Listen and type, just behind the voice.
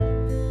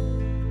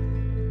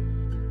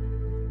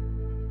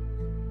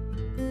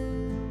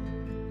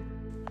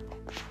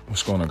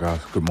What's going on, guys?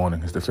 Good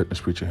morning. It's the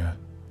fitness preacher here.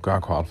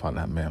 God qualified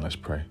that man. Let's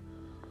pray.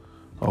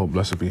 Oh,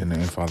 blessed be your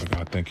name, Father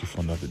God. Thank you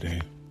for another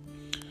day.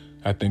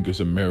 I think it's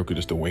a miracle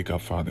just to wake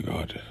up, Father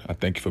God. I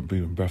thank you for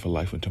breathing breath of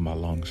life into my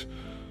lungs.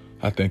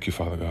 I thank you,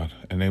 Father God.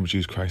 In the name of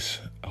Jesus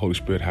Christ, Holy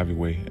Spirit, have your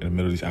way in the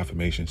middle of these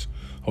affirmations.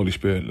 Holy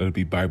Spirit, let it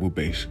be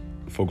Bible-based.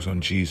 Focus on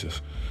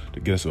Jesus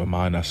to get us to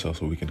remind ourselves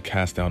so we can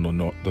cast down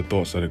the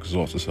thoughts that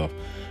exhaust ourselves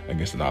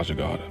against the knowledge of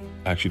God.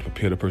 I ask you to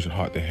prepare the person's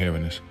heart to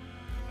hearing this.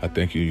 I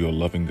thank you. You're a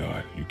loving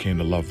God. You came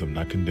to love them,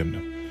 not condemn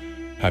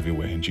them. Have your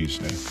way in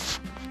Jesus'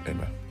 name.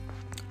 Amen.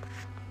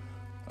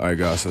 All right,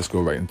 guys, let's go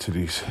right into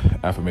these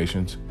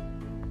affirmations.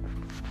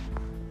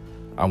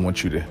 I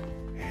want you to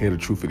hear the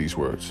truth of these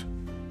words.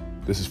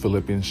 This is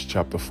Philippians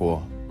chapter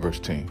 4, verse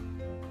 10.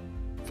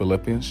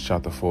 Philippians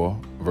chapter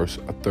 4, verse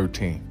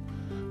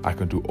 13. I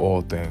can do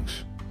all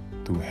things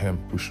through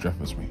him who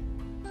strengthens me.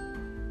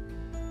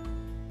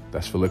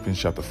 That's Philippians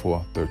chapter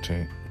 4,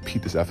 13.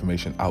 Repeat this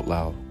affirmation out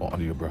loud or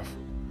under your breath.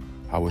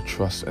 I will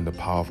trust in the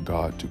power of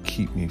God to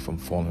keep me from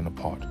falling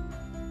apart.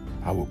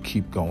 I will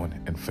keep going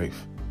in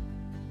faith.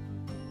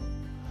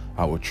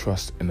 I will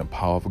trust in the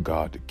power of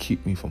God to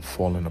keep me from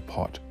falling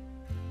apart.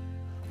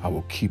 I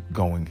will keep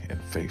going in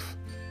faith.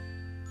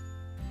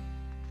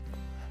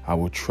 I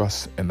will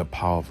trust in the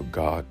power of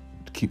God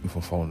to keep me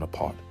from falling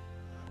apart.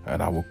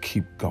 And I will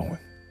keep going.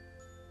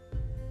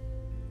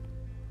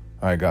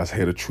 All right, guys,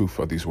 hear the truth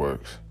of these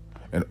words.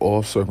 In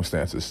all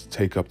circumstances,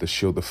 take up the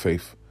shield of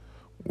faith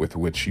with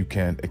which you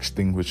can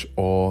extinguish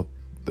all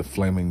the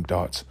flaming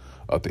darts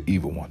of the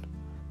evil one.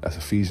 That's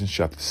Ephesians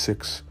chapter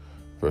 6,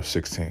 verse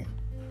 16.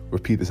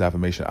 Repeat this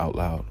affirmation out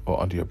loud or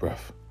under your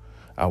breath.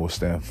 I will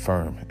stand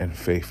firm in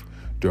faith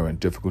during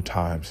difficult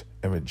times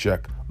and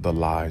reject the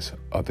lies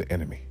of the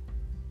enemy.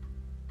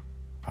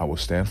 I will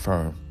stand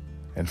firm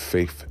in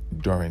faith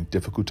during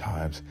difficult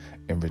times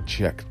and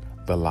reject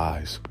the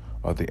lies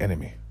of the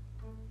enemy.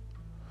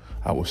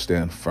 I will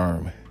stand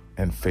firm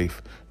in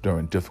faith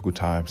during difficult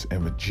times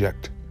and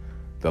reject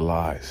the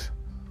lies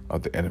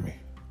of the enemy.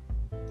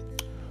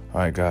 All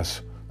right,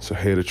 guys, so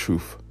hear the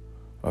truth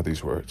of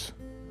these words.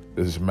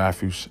 This is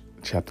Matthew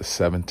chapter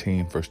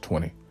 17, verse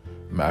 20.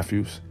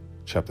 Matthew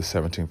chapter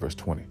 17, verse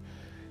 20.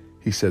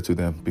 He said to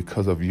them,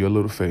 because of your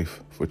little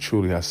faith, for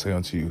truly I say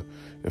unto you,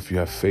 if you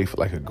have faith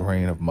like a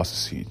grain of mustard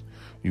seed,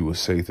 you will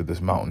say to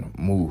this mountain,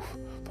 move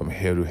from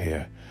here to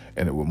here,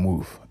 and it will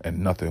move, and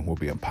nothing will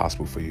be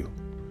impossible for you.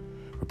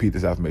 Repeat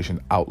this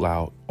affirmation out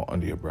loud or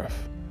under your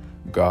breath.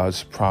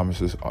 God's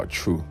promises are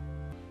true,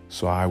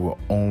 so I will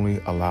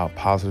only allow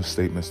positive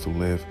statements to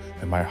live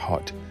in my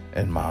heart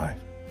and mind.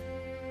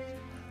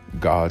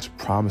 God's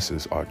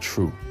promises are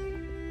true,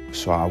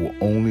 so I will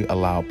only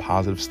allow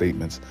positive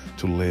statements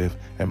to live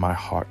in my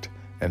heart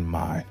and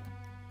mind.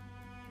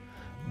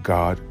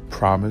 God's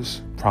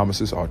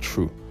promises are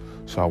true,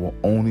 so I will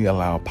only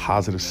allow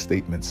positive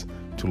statements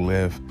to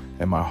live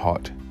in my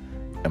heart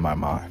and my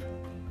mind.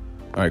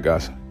 All right,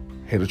 guys,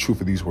 hear the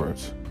truth of these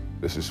words.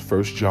 This is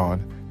 1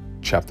 John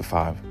chapter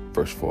 5,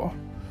 verse 4.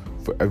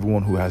 For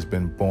everyone who has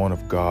been born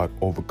of God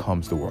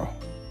overcomes the world.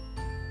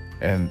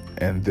 And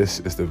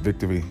this is the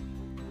victory,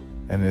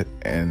 and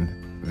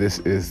this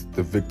is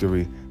the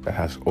victory that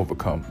has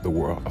overcome the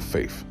world of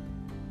faith.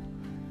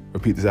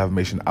 Repeat this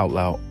affirmation out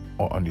loud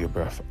or under your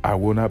breath. I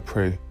will not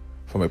pray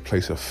from a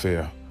place of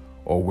fear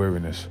or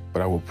weariness,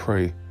 but I will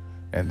pray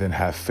and then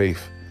have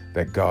faith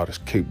that God is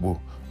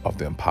capable of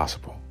the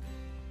impossible.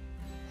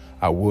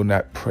 I will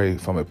not pray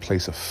from a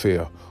place of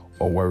fear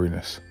or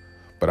weariness,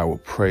 but I will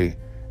pray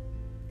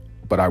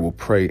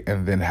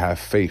and then have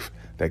faith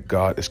that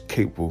God is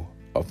capable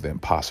of the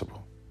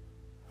impossible.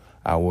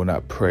 I will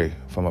not pray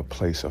from a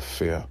place of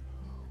fear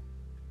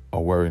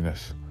or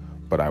weariness,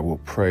 but I will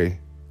pray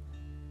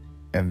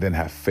and then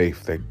have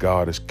faith that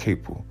God is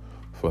capable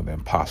for the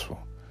impossible.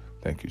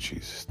 Thank you,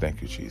 Jesus.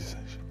 Thank you, Jesus.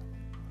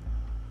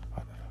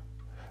 All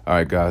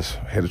right, guys,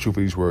 hear the truth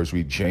of these words.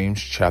 Read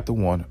James chapter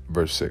 1,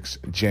 verse 6.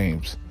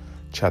 James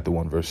chapter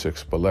 1, verse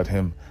 6. But let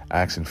him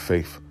act in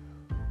faith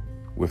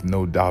with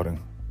no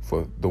doubting,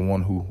 for the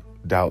one who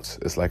doubts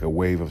is like a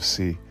wave of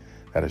sea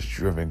that is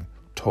driven,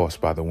 tossed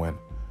by the wind.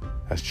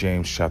 That's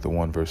James chapter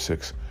 1, verse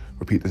 6.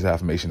 Repeat this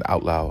affirmation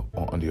out loud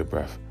or under your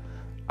breath.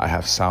 I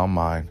have sound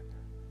mind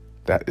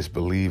that is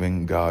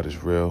believing God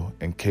is real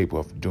and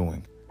capable of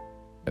doing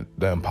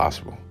the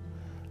impossible.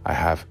 I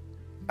have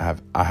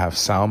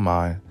sound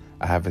mind.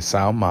 I have a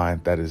sound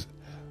mind that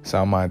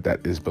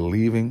is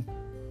believing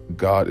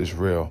God is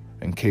real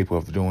and capable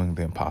of doing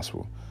the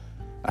impossible.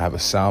 I have a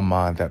sound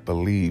mind that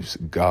believes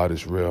God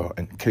is real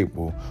and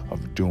capable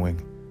of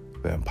doing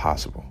the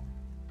impossible.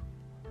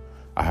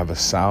 I have a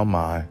sound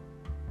mind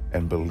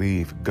and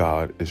believe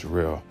God is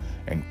real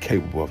and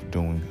capable of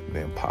doing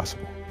the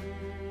impossible.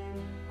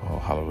 Oh,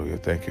 hallelujah.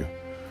 Thank you.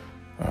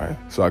 All right.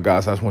 So,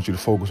 guys, I just want you to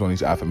focus on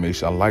these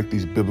affirmations. I like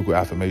these biblical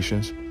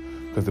affirmations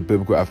because the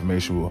biblical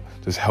affirmation will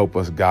just help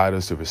us, guide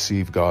us to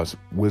receive God's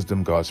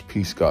wisdom, God's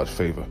peace, God's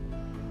favor.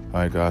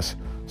 All right, guys.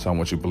 So I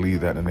want you to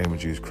believe that in the name of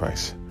Jesus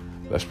Christ.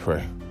 Let's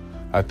pray.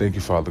 I thank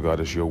you, Father God,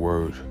 it's your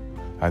word.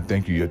 I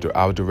thank you.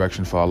 Our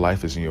direction for our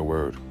life is in your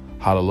word.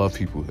 How to love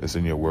people is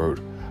in your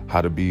word.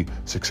 How to be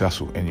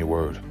successful in your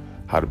word.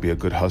 How to be a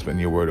good husband in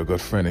your word, a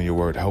good friend in your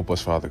word. Help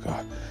us, Father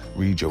God.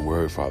 Read your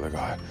word, Father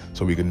God,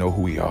 so we can know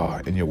who we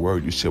are. In your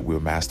word, you said we're a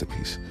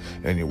masterpiece.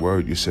 In your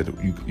word, you said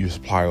you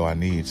supply all our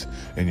needs.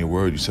 In your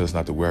word, you said us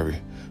not to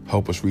worry.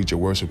 Help us read your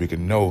word so we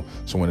can know.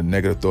 So when the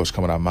negative thoughts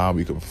come in our mind,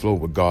 we can flow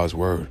with God's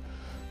word.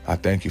 I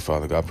thank you,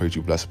 Father God. I pray that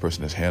you bless the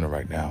person that's handling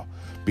right now.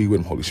 Be with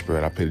him, Holy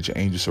Spirit. I pray that your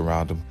angels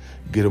surround them.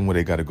 Get them where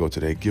they got to go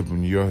today. Give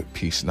them your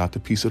peace, not the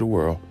peace of the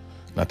world,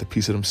 not the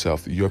peace of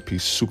themselves, your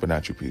peace,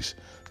 supernatural peace.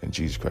 In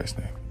Jesus Christ's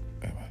name.